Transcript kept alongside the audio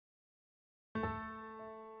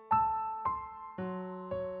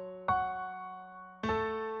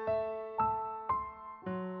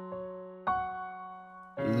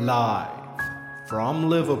Live from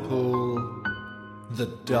Liverpool, The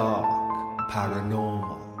Dark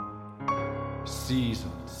Paranormal,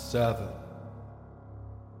 Season 7.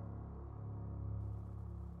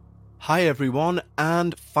 Hi everyone,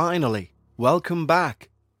 and finally, welcome back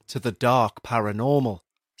to The Dark Paranormal,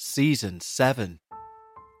 Season 7.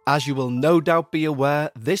 As you will no doubt be aware,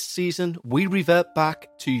 this season we revert back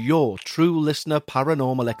to your true listener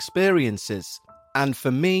paranormal experiences. And for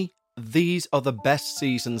me, these are the best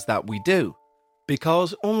seasons that we do.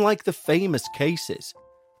 Because unlike the famous cases,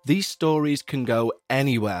 these stories can go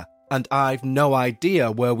anywhere, and I've no idea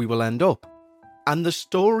where we will end up. And the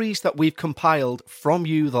stories that we've compiled from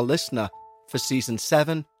you, the listener, for Season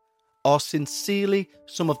 7 are sincerely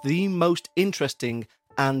some of the most interesting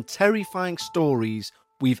and terrifying stories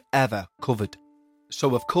we've ever covered.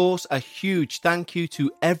 So of course, a huge thank you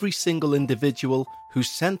to every single individual who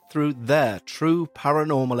sent through their true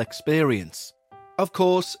paranormal experience. Of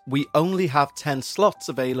course, we only have 10 slots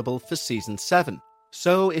available for Season 7.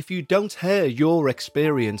 So if you don't hear your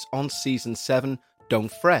experience on Season 7, don't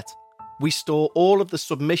fret. We store all of the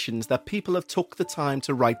submissions that people have took the time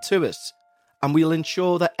to write to us, and we'll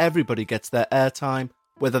ensure that everybody gets their airtime,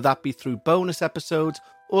 whether that be through bonus episodes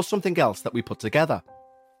or something else that we put together.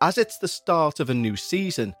 As it's the start of a new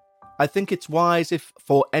season, I think it's wise if,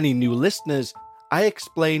 for any new listeners, I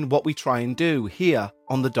explain what we try and do here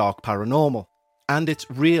on The Dark Paranormal. And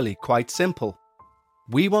it's really quite simple.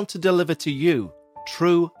 We want to deliver to you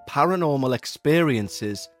true paranormal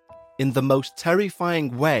experiences in the most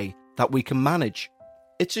terrifying way that we can manage.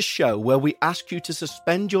 It's a show where we ask you to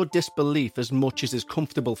suspend your disbelief as much as is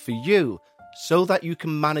comfortable for you, so that you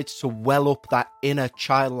can manage to well up that inner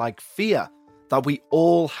childlike fear that we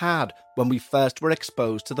all had when we first were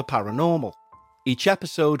exposed to the paranormal. Each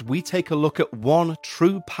episode, we take a look at one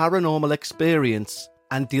true paranormal experience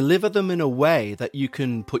and deliver them in a way that you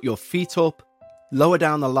can put your feet up, lower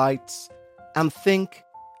down the lights, and think,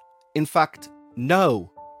 in fact,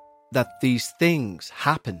 know that these things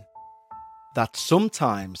happen. That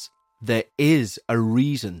sometimes there is a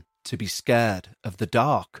reason to be scared of the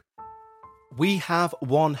dark. We have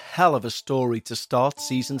one hell of a story to start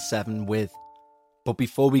Season 7 with. But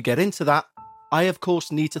before we get into that, I of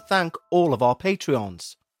course need to thank all of our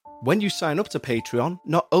Patreons. When you sign up to Patreon,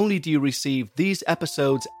 not only do you receive these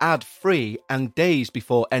episodes ad-free and days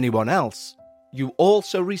before anyone else, you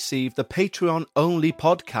also receive the Patreon-only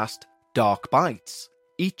podcast, Dark Bites,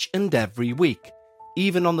 each and every week,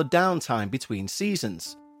 even on the downtime between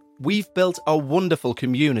seasons. We've built a wonderful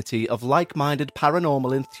community of like-minded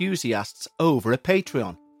paranormal enthusiasts over at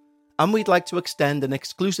Patreon, and we'd like to extend an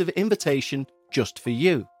exclusive invitation just for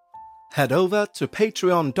you. Head over to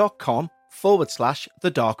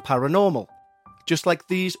patreon.com/The Dark Paranormal, just like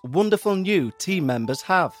these wonderful new team members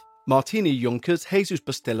have. Martini Junkers, Jesus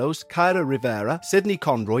Bastillos, Kyra Rivera, Sydney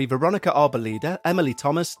Conroy, Veronica Arboleda, Emily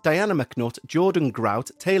Thomas, Diana McNutt, Jordan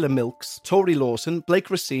Grout, Taylor Milks, Tori Lawson,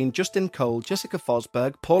 Blake Racine, Justin Cole, Jessica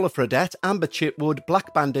Fosberg, Paula Fredette, Amber Chitwood,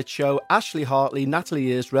 Black Bandit Show, Ashley Hartley,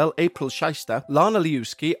 Natalie Israel, April Shyster, Lana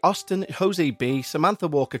Liuski, Austin, Jose B, Samantha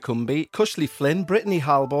Walker-Cumby, Cushley Flynn, Brittany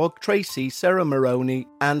Halborg, Tracy, Sarah Maroney,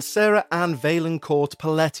 and Sarah Ann Valencourt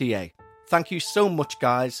Pelletier. Thank you so much,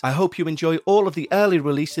 guys. I hope you enjoy all of the early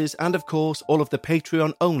releases and, of course, all of the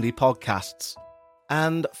Patreon-only podcasts.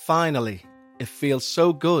 And finally, it feels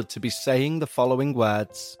so good to be saying the following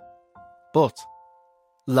words. But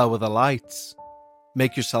lower the lights,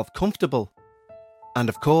 make yourself comfortable, and,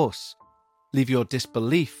 of course, leave your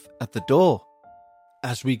disbelief at the door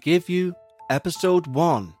as we give you Episode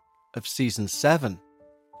 1 of Season 7,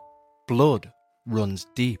 Blood Runs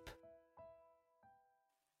Deep.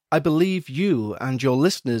 I believe you and your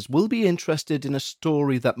listeners will be interested in a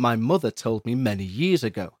story that my mother told me many years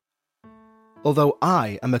ago. Although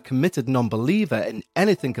I am a committed non-believer in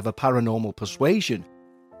anything of a paranormal persuasion,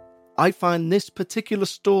 I find this particular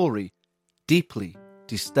story deeply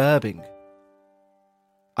disturbing.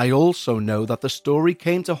 I also know that the story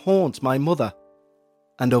came to haunt my mother,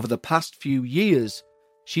 and over the past few years,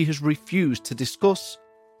 she has refused to discuss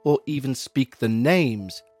or even speak the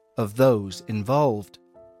names of those involved.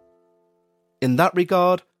 In that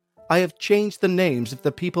regard, I have changed the names of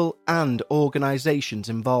the people and organisations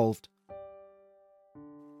involved.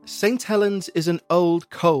 St Helens is an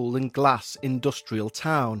old coal and glass industrial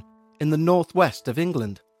town in the northwest of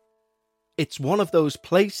England. It's one of those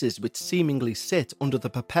places which seemingly sit under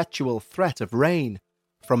the perpetual threat of rain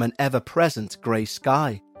from an ever-present grey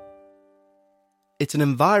sky. It's an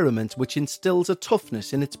environment which instills a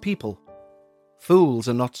toughness in its people. Fools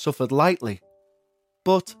are not suffered lightly,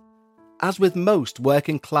 but as with most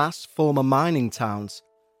working-class former mining towns,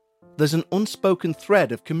 there's an unspoken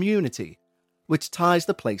thread of community which ties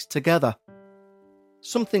the place together.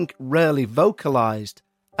 Something rarely vocalized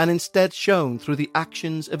and instead shown through the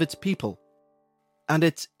actions of its people. And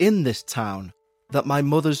it's in this town that my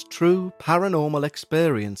mother's true paranormal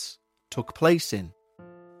experience took place in.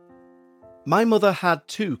 My mother had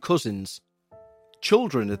 2 cousins,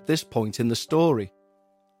 children at this point in the story.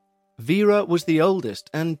 Vera was the oldest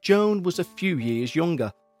and Joan was a few years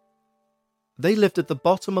younger. They lived at the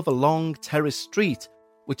bottom of a long terrace street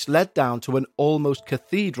which led down to an almost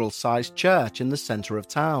cathedral-sized church in the centre of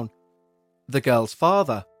town. The girl's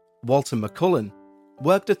father, Walter McCullen,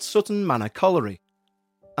 worked at Sutton Manor Colliery,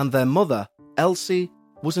 and their mother, Elsie,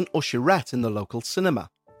 was an usherette in the local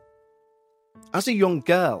cinema. As a young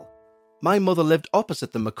girl, my mother lived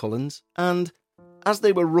opposite the McCullens, and, as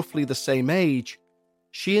they were roughly the same age,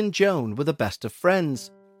 she and Joan were the best of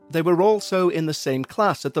friends. They were also in the same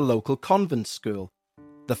class at the local convent school,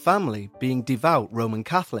 the family being devout Roman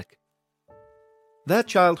Catholic. Their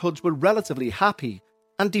childhoods were relatively happy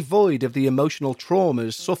and devoid of the emotional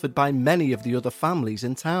traumas suffered by many of the other families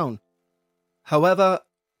in town. However,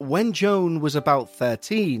 when Joan was about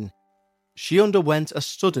 13, she underwent a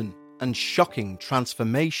sudden and shocking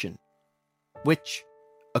transformation, which,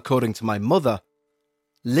 according to my mother,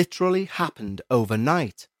 literally happened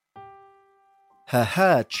overnight. Her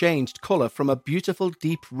hair changed colour from a beautiful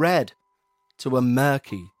deep red to a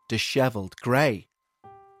murky, dishevelled grey.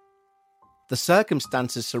 The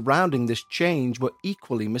circumstances surrounding this change were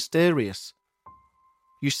equally mysterious.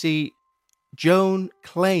 You see, Joan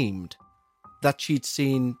claimed that she'd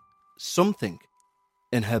seen something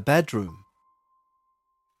in her bedroom.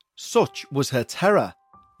 Such was her terror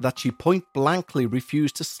that she point-blankly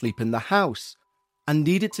refused to sleep in the house and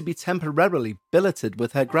needed to be temporarily billeted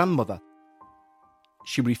with her grandmother.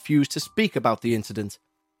 She refused to speak about the incident,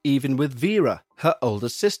 even with Vera, her older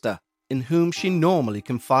sister, in whom she normally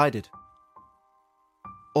confided.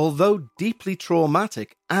 Although deeply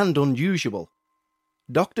traumatic and unusual,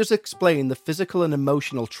 doctors explain the physical and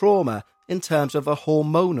emotional trauma in terms of a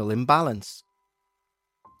hormonal imbalance.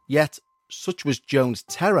 Yet, such was Joan's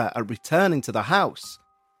terror at returning to the house,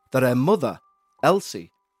 that her mother, Elsie,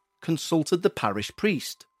 consulted the parish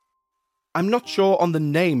priest. I'm not sure on the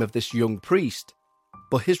name of this young priest,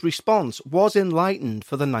 but his response was enlightened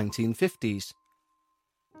for the 1950s.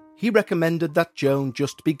 He recommended that Joan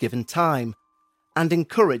just be given time, and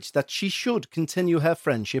encouraged that she should continue her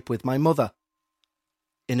friendship with my mother.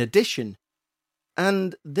 In addition,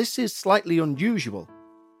 and this is slightly unusual,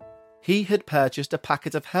 he had purchased a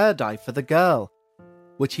packet of hair dye for the girl,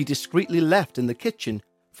 which he discreetly left in the kitchen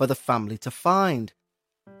for the family to find,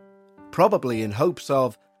 probably in hopes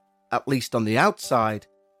of, at least on the outside,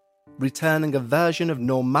 returning a version of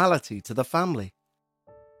normality to the family.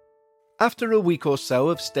 After a week or so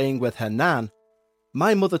of staying with her nan,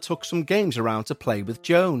 my mother took some games around to play with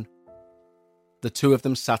Joan. The 2 of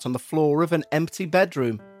them sat on the floor of an empty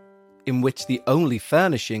bedroom, in which the only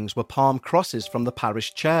furnishings were palm crosses from the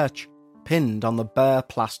parish church, pinned on the bare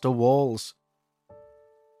plaster walls.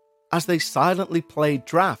 As they silently played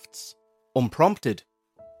drafts, unprompted,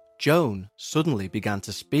 Joan suddenly began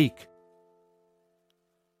to speak.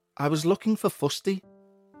 "I was looking for Fusty.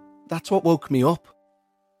 That's what woke me up,"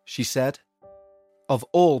 she said. Of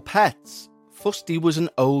all pets, Fusty was an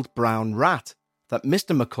old brown rat that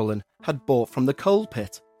Mr. McCullen had bought from the coal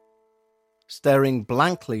pit. Staring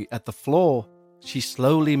blankly at the floor, she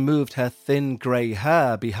slowly moved her thin grey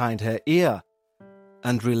hair behind her ear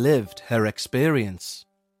and relived her experience.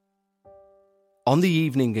 On the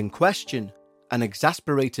evening in question, an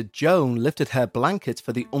exasperated Joan lifted her blanket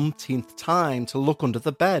for the umpteenth time to look under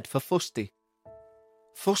the bed for Fusty.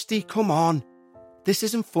 "Fusty, come on. This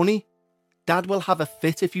isn't funny. Dad will have a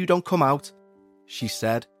fit if you don't come out," she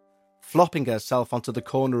said, flopping herself onto the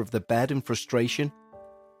corner of the bed in frustration.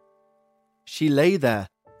 She lay there,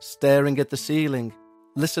 staring at the ceiling,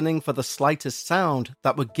 listening for the slightest sound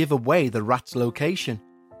that would give away the rat's location.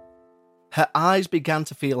 Her eyes began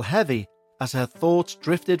to feel heavy as her thoughts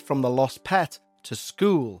drifted from the lost pet to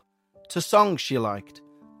school, to songs she liked,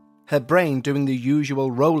 her brain doing the usual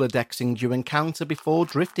Rolodexing you encounter before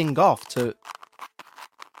drifting off to...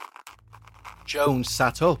 Joan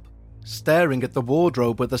sat up, staring at the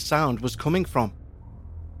wardrobe where the sound was coming from.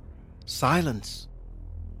 Silence.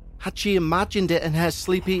 Had she imagined it in her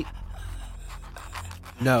sleepy...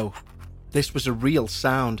 No, this was a real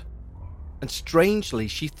sound. And strangely,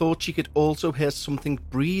 she thought she could also hear something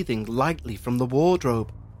breathing lightly from the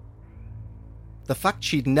wardrobe. The fact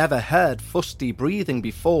she'd never heard Fusty breathing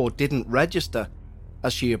before didn't register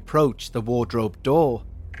as she approached the wardrobe door.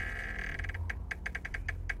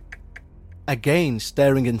 Again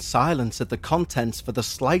staring in silence at the contents for the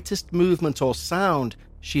slightest movement or sound,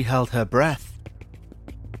 she held her breath.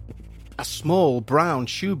 A small brown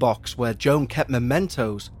shoebox where Joan kept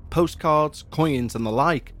mementos, postcards, coins and the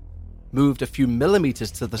like, moved a few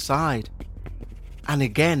millimeters to the side. And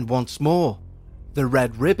again once more, the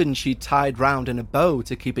red ribbon she tied round in a bow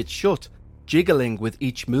to keep it shut, jiggling with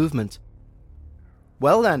each movement.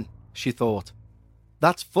 Well then, she thought,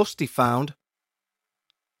 that's Fusty found.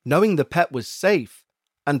 Knowing the pet was safe,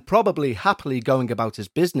 and probably happily going about his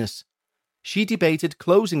business, she debated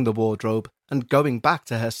closing the wardrobe and going back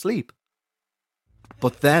to her sleep.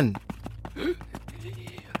 But then,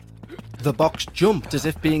 the box jumped as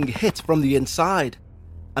if being hit from the inside,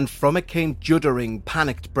 and from it came juddering,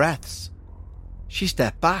 panicked breaths. She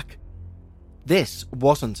stepped back. This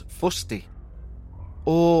wasn't Fusty.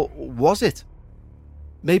 Or was it?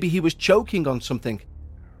 Maybe he was choking on something.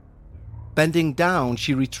 Bending down,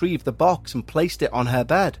 she retrieved the box and placed it on her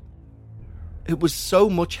bed. It was so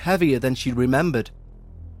much heavier than she remembered.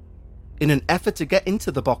 In an effort to get into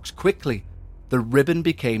the box quickly, the ribbon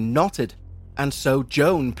became knotted, and so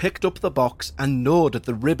Joan picked up the box and gnawed at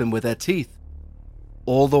the ribbon with her teeth.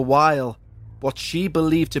 All the while, what she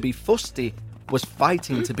believed to be Fusty was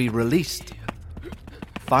fighting to be released.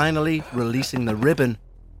 Finally, releasing the ribbon,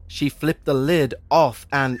 she flipped the lid off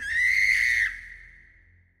and...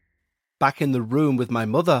 Back in the room with my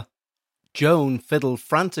mother, Joan fiddled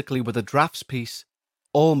frantically with a drafts piece,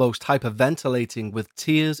 almost hyperventilating with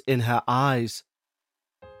tears in her eyes.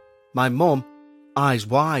 My mum, eyes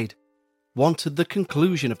wide, wanted the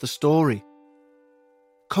conclusion of the story.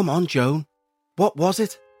 "Come on, Joan, what was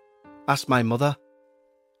it?" asked my mother.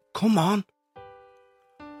 "Come on."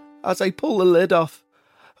 As I pull the lid off,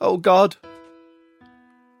 oh God.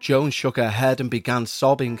 Joan shook her head and began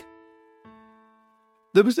sobbing.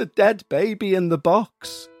 There was a dead baby in the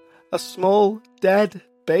box. A small, dead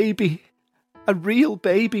baby. A real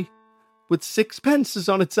baby, with sixpences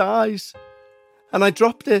on its eyes. And I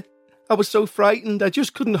dropped it. I was so frightened, I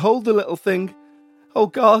just couldn't hold the little thing. Oh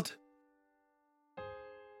God.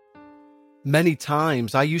 Many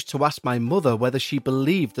times I used to ask my mother whether she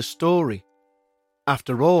believed the story.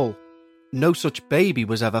 After all, no such baby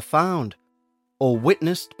was ever found, or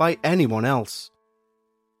witnessed by anyone else.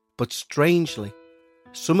 But strangely,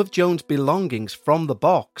 some of Joan's belongings from the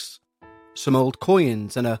box, some old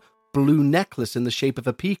coins and a blue necklace in the shape of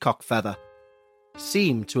a peacock feather,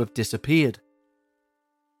 seemed to have disappeared.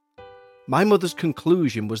 My mother's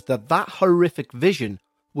conclusion was that horrific vision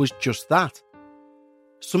was just that.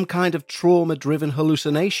 Some kind of trauma-driven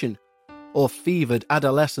hallucination, or fevered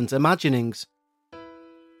adolescent imaginings.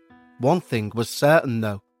 One thing was certain,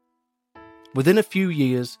 though. Within a few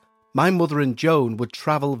years, my mother and Joan would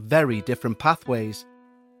travel very different pathways,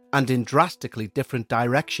 and in drastically different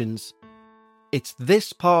directions. It's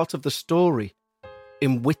this part of the story,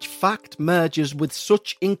 in which fact merges with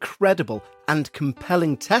such incredible and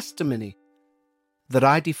compelling testimony, that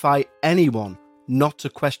I defy anyone not to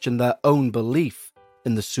question their own belief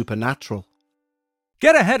in the supernatural.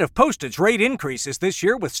 Get ahead of postage rate increases this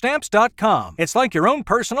year with Stamps.com. It's like your own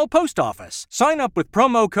personal post office. Sign up with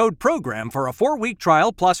promo code PROGRAM for a 4-week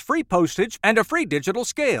trial plus free postage and a free digital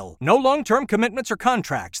scale. No long-term commitments or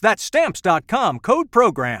contracts. That's Stamps.com, code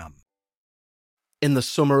PROGRAM. In the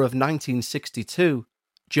summer of 1962,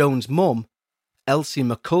 Joan's mum, Elsie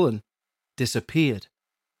McCullen, disappeared,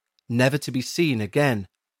 never to be seen again.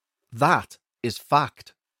 That is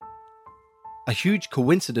fact. A huge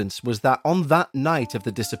coincidence was that on that night of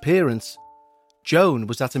the disappearance, Joan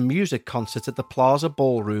was at a music concert at the Plaza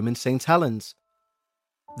Ballroom in St. Helens.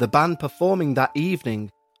 The band performing that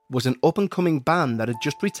evening was an up-and-coming band that had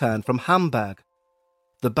just returned from Hamburg.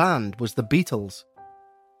 The band was the Beatles.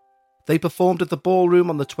 They performed at the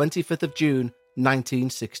ballroom on the 25th of June,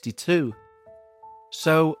 1962.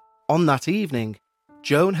 So, on that evening,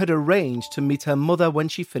 Joan had arranged to meet her mother when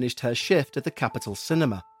she finished her shift at the Capitol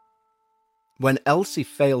Cinema. When Elsie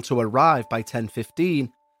failed to arrive by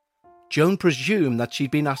 10:15, Joan presumed that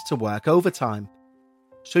she'd been asked to work overtime,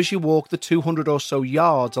 so she walked the 200 or so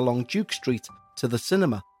yards along Duke Street to the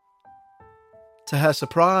cinema. To her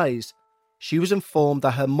surprise, she was informed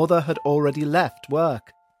that her mother had already left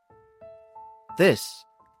work. This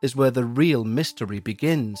is where the real mystery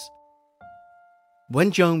begins.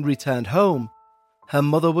 When Joan returned home, her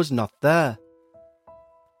mother was not there.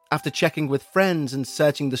 After checking with friends and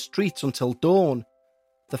searching the streets until dawn,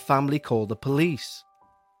 the family called the police.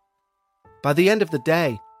 By the end of the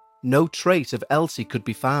day, no trace of Elsie could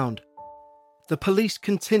be found. The police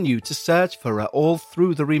continued to search for her all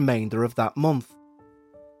through the remainder of that month.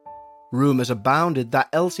 Rumours abounded that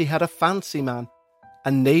Elsie had a fancy man,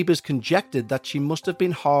 and neighbours conjectured that she must have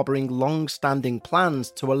been harbouring long-standing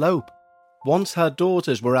plans to elope once her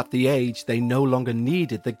daughters were at the age they no longer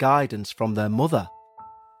needed the guidance from their mother.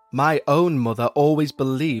 My own mother always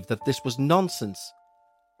believed that this was nonsense,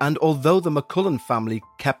 and although the McCullen family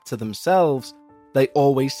kept to themselves, they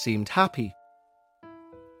always seemed happy.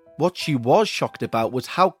 What she was shocked about was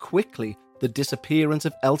how quickly the disappearance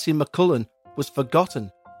of Elsie McCullen was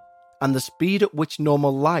forgotten, and the speed at which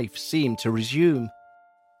normal life seemed to resume.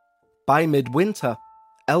 By midwinter,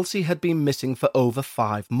 Elsie had been missing for over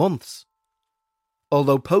 5 months.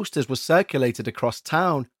 Although posters were circulated across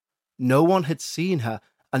town, no one had seen her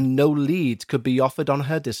and no lead could be offered on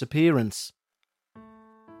her disappearance.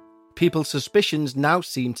 People's suspicions now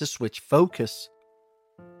seemed to switch focus.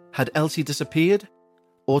 Had Elsie disappeared?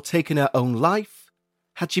 Or taken her own life?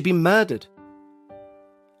 Had she been murdered?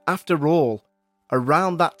 After all,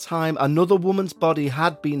 around that time another woman's body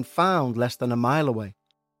had been found less than a mile away.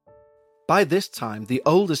 By this time, the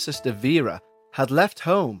older sister Vera had left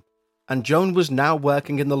home, and Joan was now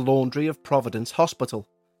working in the laundry of Providence Hospital,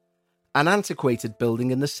 an antiquated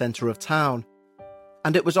building in the centre of town,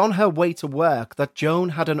 and it was on her way to work that Joan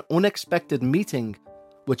had an unexpected meeting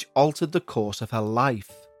which altered the course of her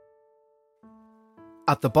life.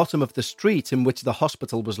 At the bottom of the street in which the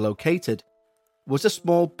hospital was located was a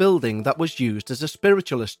small building that was used as a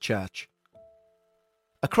spiritualist church.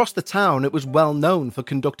 Across the town it was well known for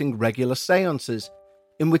conducting regular séances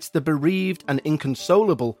in which the bereaved and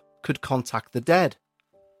inconsolable could contact the dead.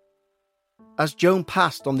 As Joan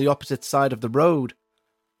passed on the opposite side of the road,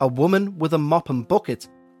 a woman with a mop and bucket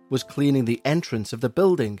was cleaning the entrance of the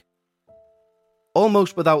building.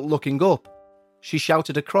 Almost without looking up, she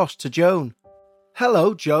shouted across to Joan,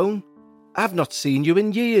 "Hello, Joan. I've not seen you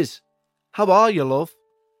in years. How are you, love?"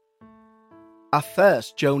 At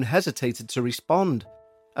first, Joan hesitated to respond,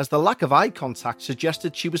 as the lack of eye contact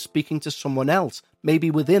suggested she was speaking to someone else,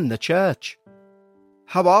 maybe within the church.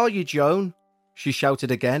 "How are you, Joan?" she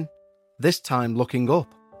shouted again, this time looking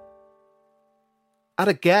up. At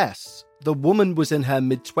a guess, the woman was in her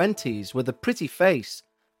mid-20s with a pretty face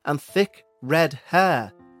and thick red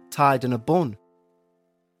hair tied in a bun.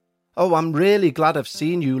 "Oh, I'm really glad I've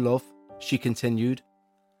seen you, love," she continued.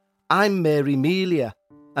 "I'm Mary Melia,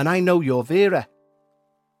 and I know you're Vera."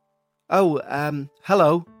 "Oh,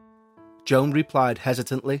 hello," Joan replied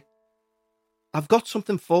hesitantly. "I've got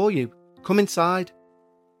something for you. Come inside."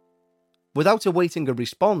 Without awaiting a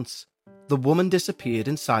response, the woman disappeared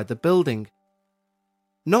inside the building.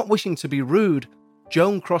 Not wishing to be rude,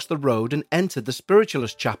 Joan crossed the road and entered the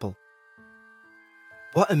spiritualist chapel.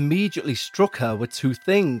 What immediately struck her were two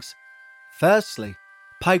things. Firstly,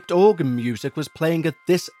 piped organ music was playing at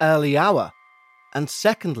this early hour, and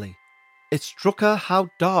secondly, it struck her how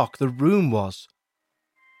dark the room was.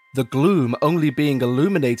 The gloom only being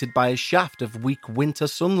illuminated by a shaft of weak winter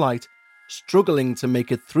sunlight, struggling to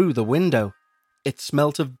make it through the window. It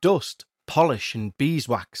smelt of dust, polish and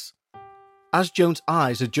beeswax. As Joan's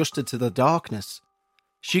eyes adjusted to the darkness,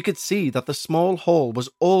 she could see that the small hall was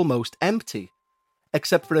almost empty,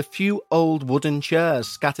 except for a few old wooden chairs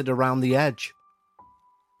scattered around the edge.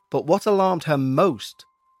 But what alarmed her most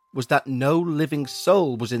was that no living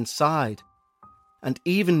soul was inside, and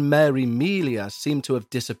even Mary Melia seemed to have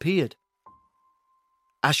disappeared.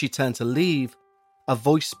 As she turned to leave, a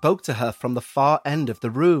voice spoke to her from the far end of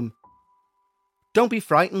the room. "Don't be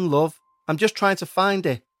frightened, love. I'm just trying to find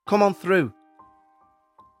it. Come on through."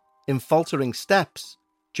 In faltering steps,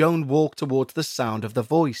 Joan walked towards the sound of the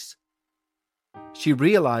voice. She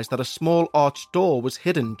realised that a small arched door was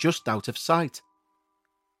hidden just out of sight.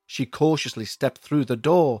 She cautiously stepped through the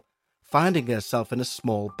door, finding herself in a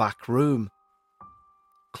small back room.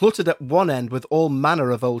 Cluttered at one end with all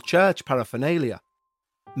manner of old church paraphernalia,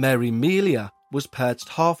 Mary Melia was perched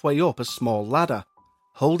halfway up a small ladder,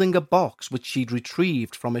 holding a box which she'd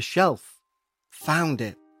retrieved from a shelf. "Found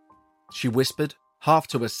it," she whispered, half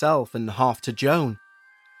to herself and half to Joan.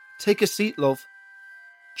 "Take a seat, love."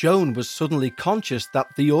 Joan was suddenly conscious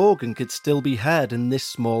that the organ could still be heard in this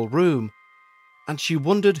small room, and she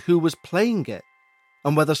wondered who was playing it,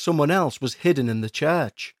 and whether someone else was hidden in the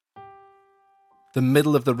church. The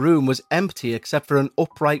middle of the room was empty except for an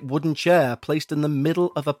upright wooden chair placed in the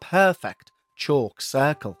middle of a perfect chalk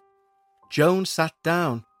circle. Joan sat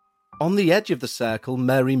down. On the edge of the circle,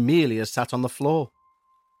 Mary Melia sat on the floor.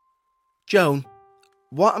 "Joan,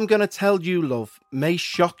 what I'm going to tell you, love, may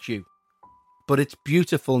shock you. But it's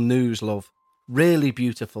beautiful news, love. Really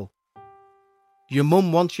beautiful. Your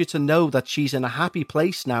mum wants you to know that she's in a happy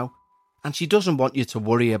place now, and she doesn't want you to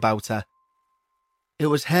worry about her. It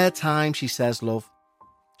was her time, she says, love.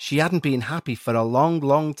 She hadn't been happy for a long,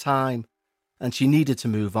 long time, and she needed to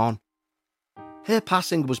move on. Her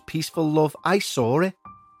passing was peaceful, love, I saw it.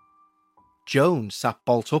 Joan sat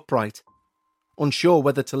bolt upright, unsure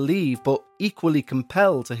whether to leave, but equally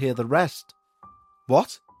compelled to hear the rest.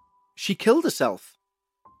 What? She killed herself?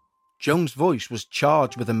 Joan's voice was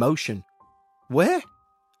charged with emotion. Where?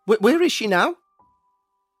 Where is she now?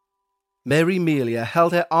 Mary Melia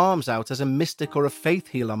held her arms out as a mystic or a faith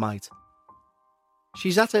healer might.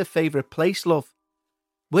 She's at her favourite place, love.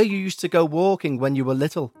 Where you used to go walking when you were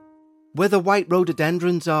little. Where the white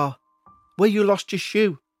rhododendrons are. Where you lost your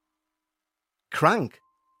shoe. Crank?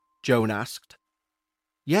 Joan asked.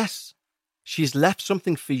 Yes, she's left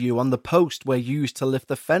something for you on the post where you used to lift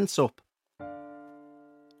the fence up.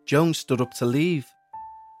 Joan stood up to leave.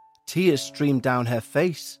 Tears streamed down her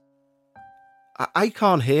face. I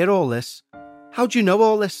can't hear all this. How do you know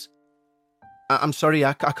all this? I'm sorry,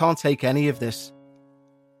 I can't take any of this.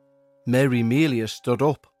 Mary Melia stood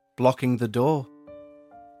up, blocking the door.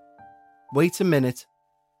 Wait a minute.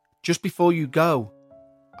 Just before you go,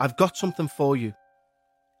 I've got something for you.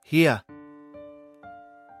 Here.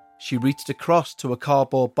 She reached across to a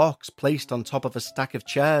cardboard box placed on top of a stack of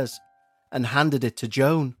chairs and handed it to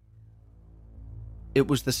Joan. It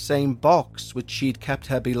was the same box which she'd kept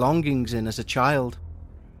her belongings in as a child.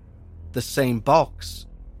 The same box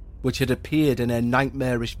which had appeared in her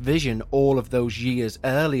nightmarish vision all of those years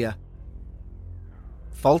earlier.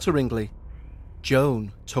 Falteringly,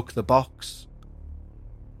 Joan took the box.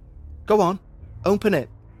 Go on, open it.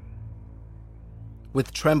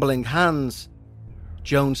 With trembling hands,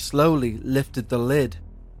 Joan slowly lifted the lid.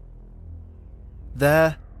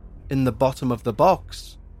 There, in the bottom of the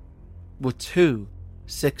box, were 2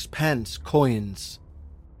 6-pence coins.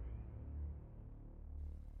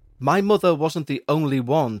 My mother wasn't the only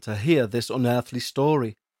one to hear this unearthly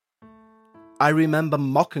story. I remember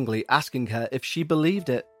mockingly asking her if she believed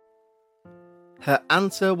it. Her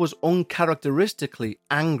answer was uncharacteristically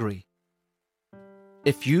angry.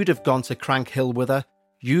 If you'd have gone to Crank Hill with her,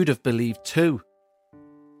 you'd have believed too.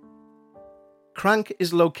 Crank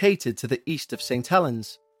is located to the east of St.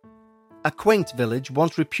 Helens, a quaint village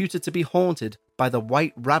once reputed to be haunted by the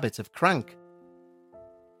White Rabbit of Crank.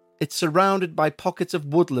 It's surrounded by pockets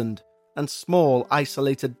of woodland and small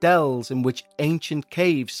isolated dells in which ancient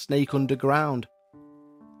caves snake underground.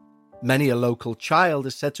 Many a local child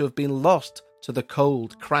is said to have been lost to the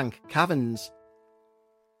cold Crank caverns.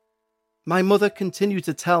 My mother continued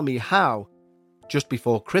to tell me how, just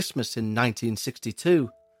before Christmas in 1962,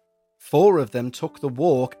 4 of them took the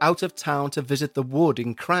walk out of town to visit the wood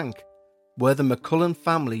in Crank, where the McCullen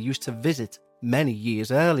family used to visit many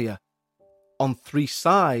years earlier. On 3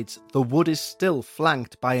 sides, the wood is still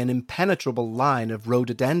flanked by an impenetrable line of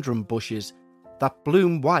rhododendron bushes that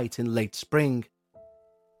bloom white in late spring.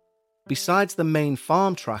 Besides the main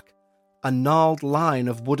farm track, a gnarled line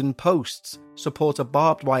of wooden posts support a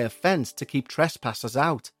barbed wire fence to keep trespassers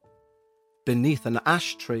out. Beneath an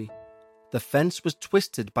ash tree, the fence was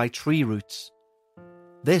twisted by tree roots.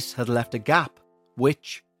 This had left a gap,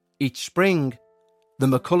 which, each spring, the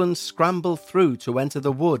McCullens scrambled through to enter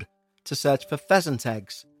the wood to search for pheasant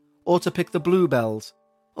eggs, or to pick the bluebells,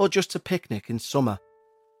 or just to picnic in summer.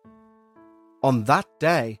 On that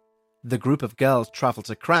day, the group of girls travelled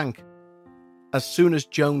to Crank. As soon as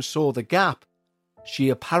Joan saw the gap, she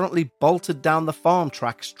apparently bolted down the farm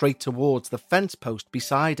track straight towards the fence post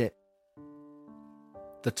beside it.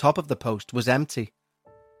 The top of the post was empty.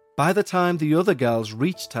 By the time the other girls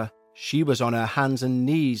reached her, she was on her hands and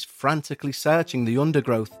knees frantically searching the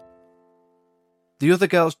undergrowth. The other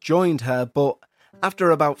girls joined her, but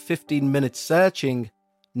after about 15 minutes searching,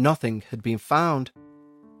 nothing had been found.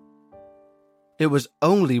 It was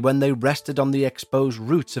only when they rested on the exposed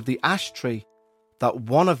roots of the ash tree that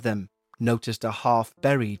one of them noticed a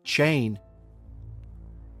half-buried chain.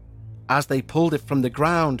 As they pulled it from the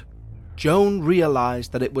ground, Joan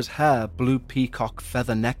realised that it was her blue peacock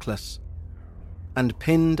feather necklace, and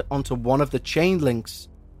pinned onto one of the chain links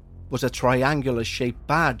was a triangular-shaped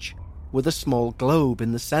badge with a small globe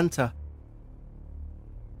in the centre.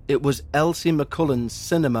 It was Elsie McCullen's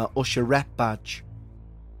cinema usherette badge.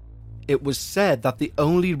 It was said that the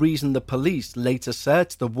only reason the police later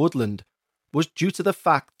searched the woodland was due to the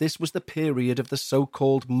fact this was the period of the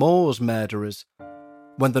so-called Moors murderers,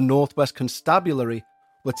 when the Northwest Constabulary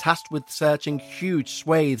were tasked with searching huge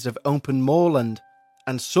swathes of open moorland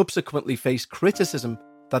and subsequently faced criticism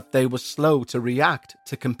that they were slow to react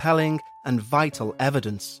to compelling and vital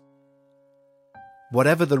evidence.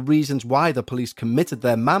 Whatever the reasons why the police committed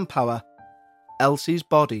their manpower, Elsie's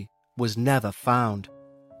body was never found.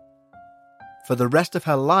 For the rest of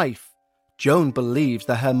her life, Joan believes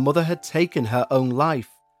that her mother had taken her own life,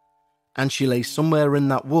 and she lay somewhere in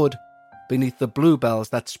that wood beneath the bluebells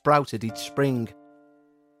that sprouted each spring.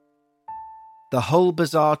 The whole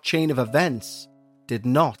bizarre chain of events did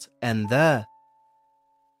not end there.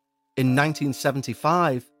 In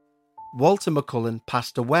 1975, Walter McCullen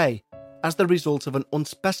passed away as the result of an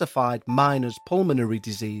unspecified minor's pulmonary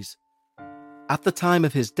disease. At the time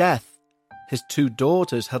of his death, his 2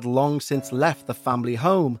 daughters had long since left the family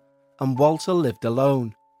home and Walter lived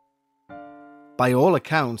alone. By all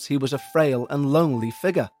accounts, he was a frail and lonely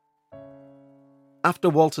figure. After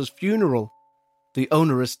Walter's funeral, the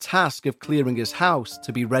onerous task of clearing his house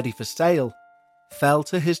to be ready for sale fell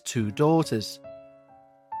to his 2 daughters.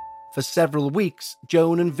 For several weeks,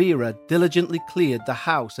 Joan and Vera diligently cleared the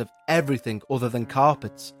house of everything other than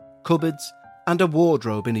carpets, cupboards, and a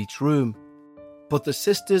wardrobe in each room. But the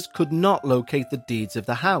sisters could not locate the deeds of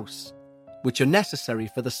the house, which are necessary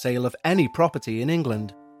for the sale of any property in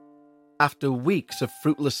England. After weeks of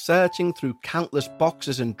fruitless searching through countless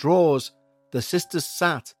boxes and drawers, the sisters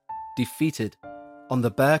sat, defeated, on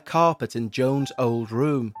the bare carpet in Joan's old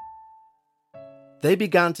room. They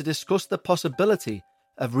began to discuss the possibility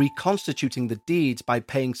of reconstituting the deeds by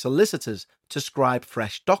paying solicitors to scribe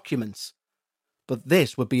fresh documents, but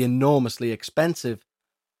this would be enormously expensive,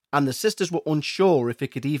 and the sisters were unsure if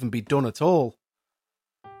it could even be done at all.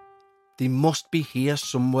 "They must be here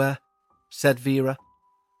somewhere," said Vera.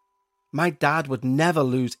 "My dad would never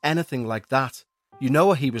lose anything like that. You know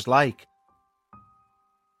what he was like."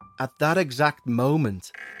 At that exact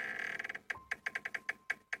moment,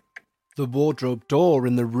 the wardrobe door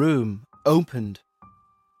in the room opened.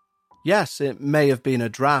 Yes, it may have been a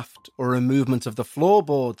draft or a movement of the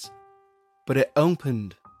floorboards, but it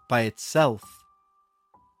opened by itself.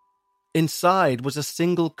 Inside was a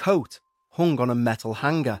single coat hung on a metal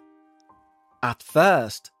hanger. At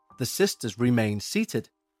first, the sisters remained seated.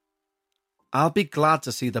 "I'll be glad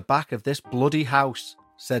to see the back of this bloody house,"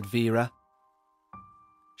 said Vera.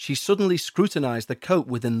 She suddenly scrutinised the coat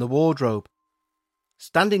within the wardrobe.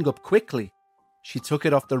 Standing up quickly, she took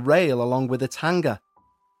it off the rail along with its hanger.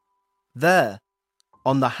 There,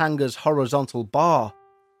 on the hanger's horizontal bar,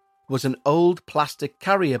 was an old plastic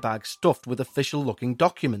carrier bag stuffed with official-looking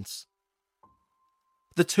documents.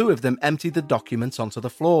 The 2 of them emptied the documents onto the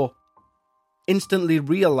floor, instantly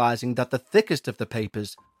realising that the thickest of the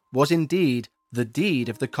papers was indeed the deed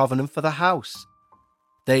of the covenant for the house.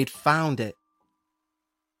 They'd found it.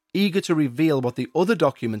 Eager to reveal what the other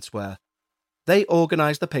documents were, they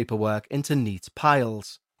organised the paperwork into neat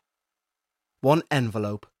piles. One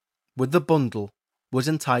envelope, with the bundle, was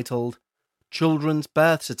entitled Children's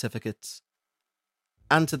Birth Certificates.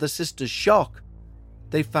 And to the sisters' shock,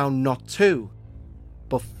 they found not 2,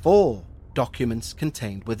 but 4 documents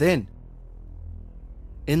contained within.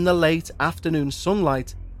 In the late afternoon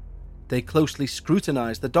sunlight, they closely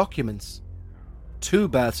scrutinised the documents. 2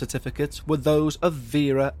 birth certificates were those of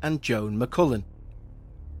Vera and Joan McCullen.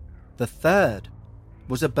 The 3rd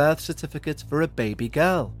was a birth certificate for a baby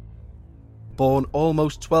girl, born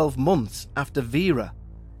almost 12 months after Vera,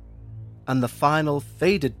 and the final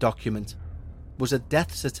faded document was a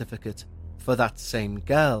death certificate for that same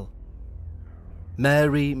girl,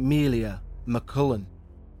 Mary Melia McCullen,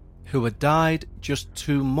 who had died just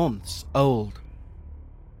 2 months old.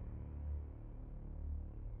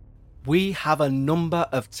 We have a number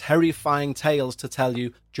of terrifying tales to tell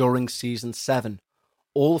you during Season 7,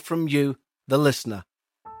 all from you, the listener.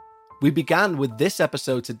 We began with this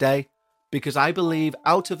episode today because I believe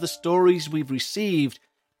out of the stories we've received,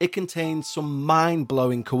 it contains some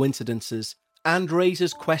mind-blowing coincidences and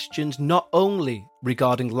raises questions not only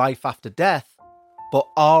regarding life after death, but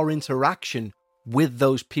our interaction with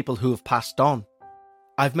those people who have passed on.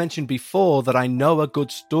 I've mentioned before that I know a good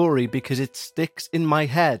story because it sticks in my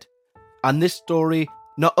head. And this story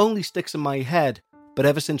not only sticks in my head, but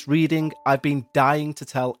ever since reading, I've been dying to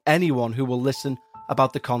tell anyone who will listen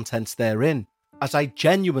about the contents therein, as I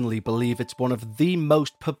genuinely believe it's one of the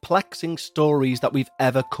most perplexing stories that we've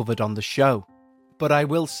ever covered on the show. But I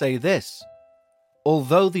will say this,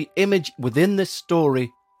 although the image within this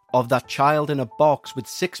story of that child in a box with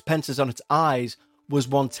 6 on its eyes was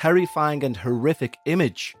one terrifying and horrific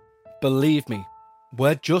image, believe me,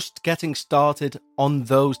 we're just getting started on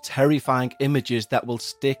those terrifying images that will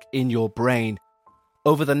stick in your brain.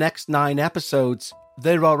 Over the next 9 episodes,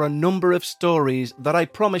 there are a number of stories that I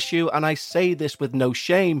promise you, and I say this with no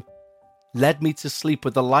shame, led me to sleep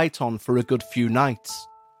with the light on for a good few nights.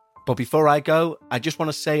 But before I go, I just want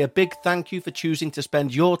to say a big thank you for choosing to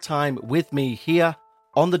spend your time with me here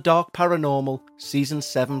on the Dark Paranormal Season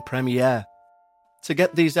 7 premiere. To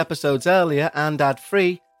get these episodes earlier and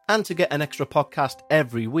ad-free, and to get an extra podcast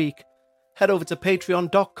every week, head over to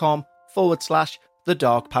patreon.com The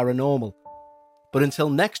Dark Paranormal. But until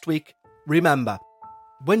next week, remember,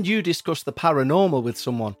 when you discuss the paranormal with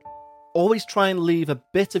someone, always try and leave a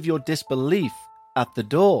bit of your disbelief at the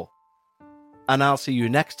door. And I'll see you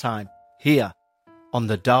next time here on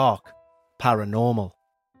The Dark Paranormal.